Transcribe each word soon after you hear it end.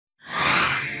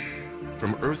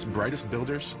From Earth's brightest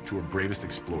builders to her bravest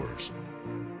explorers.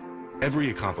 Every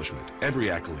accomplishment,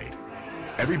 every accolade,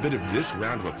 every bit of this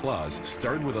round of applause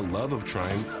started with a love of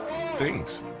trying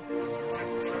things.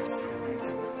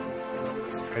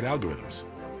 And algorithms.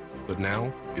 But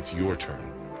now it's your turn.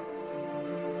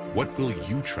 What will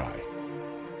you try?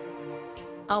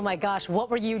 Oh my gosh, what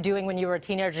were you doing when you were a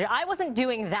teenager? I wasn't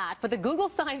doing that, but the Google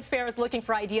Science Fair is looking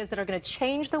for ideas that are going to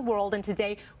change the world. And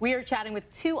today we are chatting with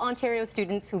two Ontario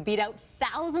students who beat out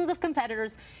thousands of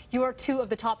competitors. You are two of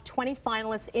the top 20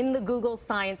 finalists in the Google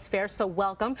Science Fair, so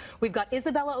welcome. We've got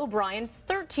Isabella O'Brien,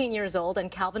 13 years old, and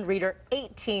Calvin Rieder,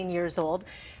 18 years old.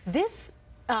 This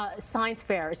science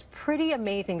fair is pretty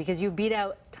amazing because you beat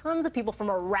out tons of people from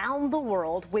around the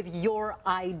world with your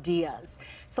ideas.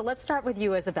 So let's start with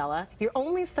you, Isabella. You're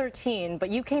only 13, but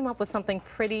you came up with something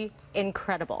pretty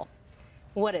incredible.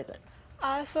 What is it?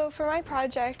 So for my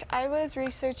project, I was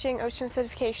researching ocean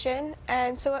acidification,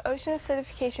 and so what ocean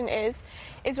acidification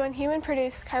is when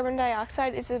human-produced carbon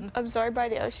dioxide is absorbed by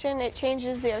the ocean, it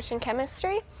changes the ocean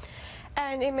chemistry.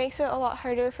 And it makes it a lot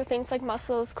harder for things like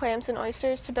mussels, clams, and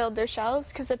oysters to build their shells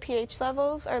because the pH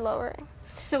levels are lowering.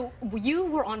 So you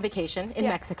were on vacation in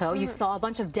Mexico. You saw a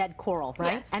bunch of dead coral,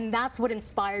 right? Yes. And that's what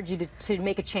inspired you to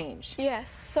make a change. Yes.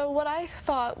 So what I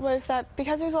thought was that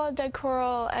because there's a lot of dead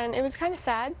coral and it was kind of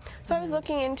sad, so I was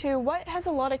looking into what has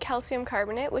a lot of calcium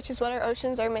carbonate, which is what our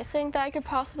oceans are missing, that I could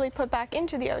possibly put back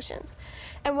into the oceans.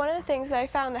 And one of the things that I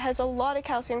found that has a lot of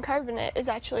calcium carbonate is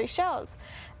actually shells,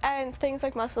 and things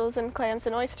like mussels and clams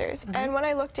and oysters. And when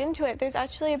I looked into it, there's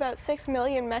actually about 6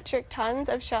 million metric tons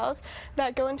of shells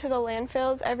that go into the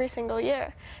landfills every single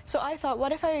year. So I thought,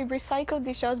 what if I recycled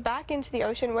these shells back into the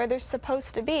ocean where they're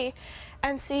supposed to be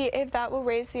and see if that will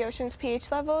raise the ocean's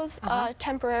pH levels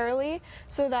temporarily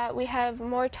so that we have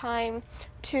more time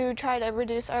to try to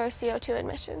reduce our CO2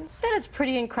 emissions. That is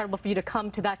pretty incredible for you to come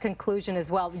to that conclusion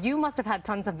as well. You must have had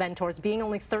tons of mentors, being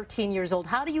only 13 years old.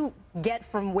 How do you get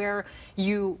from where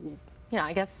you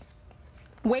I guess,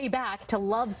 way back to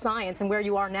love science and where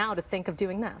you are now to think of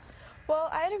doing this? Well,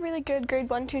 I had a really good grade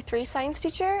 1, 2, 3 science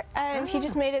teacher, and he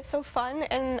just made it so fun.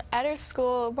 And at our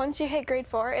school, once you hit grade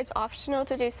 4, it's optional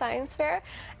to do science fair.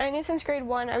 And I knew since grade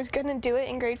 1 I was going to do it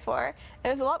in grade 4. And it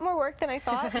was a lot more work than I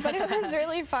thought, but it was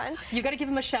really fun. You got to give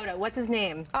him a shout out. What's his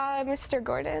name? Mr.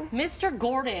 Gordon. Mr.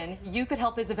 Gordon, you could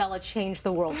help Isabella change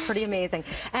the world. Pretty amazing.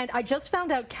 And I just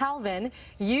found out, Calvin,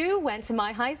 you went to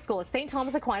my high school at St.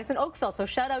 Thomas Aquinas in Oakville, so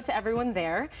shout out to everyone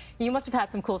there. You must have had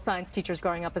some cool science teachers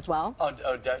growing up as well.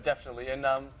 Oh, definitely. And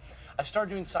I started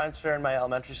doing science fair in my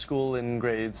elementary school in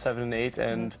grades 7 and 8,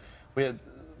 and we had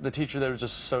the teacher there was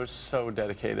just so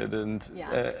dedicated and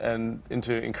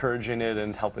into encouraging it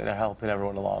and helping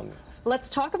everyone along.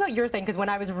 Let's talk about your thing, because when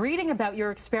I was reading about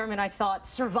your experiment, I thought,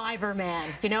 survivor man.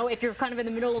 You know, if you're kind of in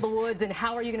the middle of the woods, and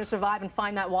how are you going to survive and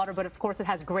find that water? But of course, it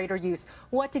has greater use.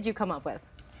 What did you come up with?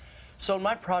 So in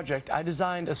my project, I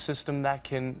designed a system that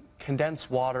can condense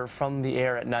water from the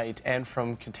air at night and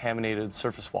from contaminated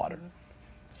surface water.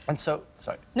 And so,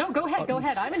 sorry. No, go ahead, go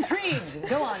ahead. I'm intrigued.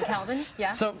 Go on, Calvin.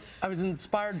 Yeah. So I was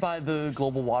inspired by the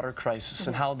global water crisis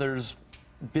and how there's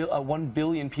 1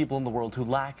 billion people in the world who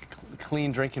lack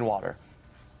clean drinking water.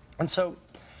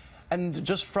 And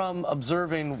just from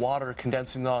observing water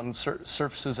condensing on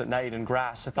surfaces at night and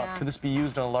grass, I thought, could this be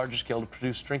used on a larger scale to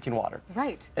produce drinking water?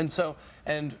 Right.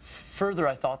 And further,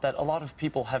 I thought that a lot of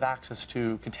people have access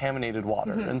to contaminated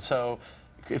water. And so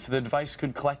if the device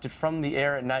could collect it from the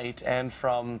air at night and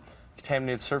from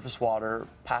contaminated surface water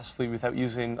passively without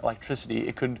using electricity,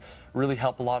 it could really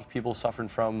help a lot of people suffering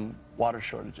from water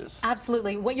shortages.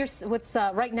 Absolutely. What's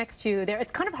right next to you there,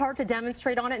 it's kind of hard to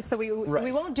demonstrate on it, and so we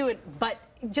won't do it, but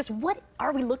just what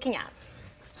are we looking at?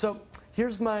 So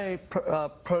here's my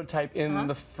prototype in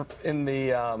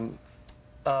the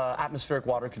atmospheric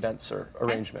water condenser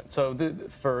arrangement. So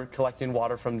for collecting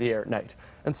water from the air at night.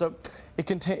 And so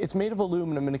it's made of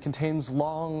aluminum, and it contains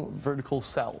long vertical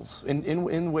cells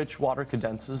in which water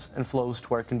condenses and flows to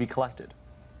where it can be collected.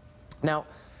 Now,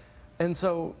 and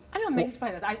so I'm amazed by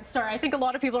this. Sorry, I think a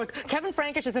lot of people are. Kevin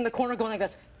Frankish is in the corner going like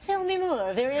this. Tell me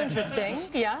more. Very interesting.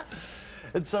 Yeah.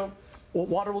 And so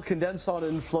water will condense on it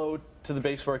and flow to the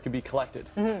base where it can be collected.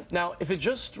 Now, if it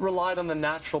just relied on the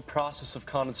natural process of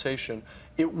condensation,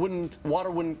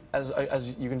 water wouldn't,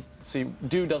 as you can see,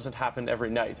 dew doesn't happen every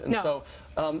night. And so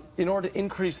in order to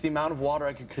increase the amount of water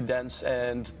I could condense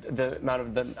and the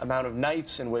amount of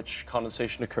nights in which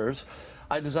condensation occurs,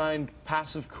 I designed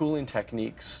passive cooling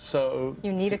techniques. So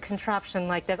you need a contraption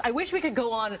like this. I wish we could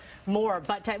go on more,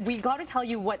 but we got to tell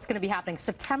you what's going to be happening.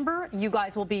 September, you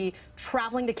guys will be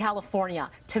traveling to California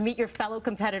to meet your fellow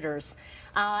competitors.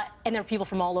 and there are people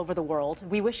from all over the world.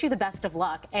 We wish you the best of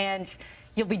luck, and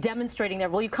you'll be demonstrating there.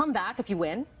 Will you come back if you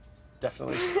win?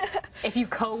 Definitely. If you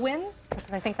co-win,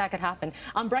 I think that could happen.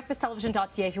 On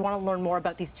breakfasttelevision.ca, if you want to learn more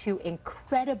about these two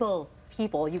incredible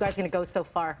people, you guys are going to go so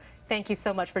far. Thank you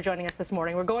so much for joining us this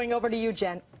morning. We're going over to you,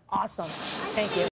 Jen. Awesome. Thank you.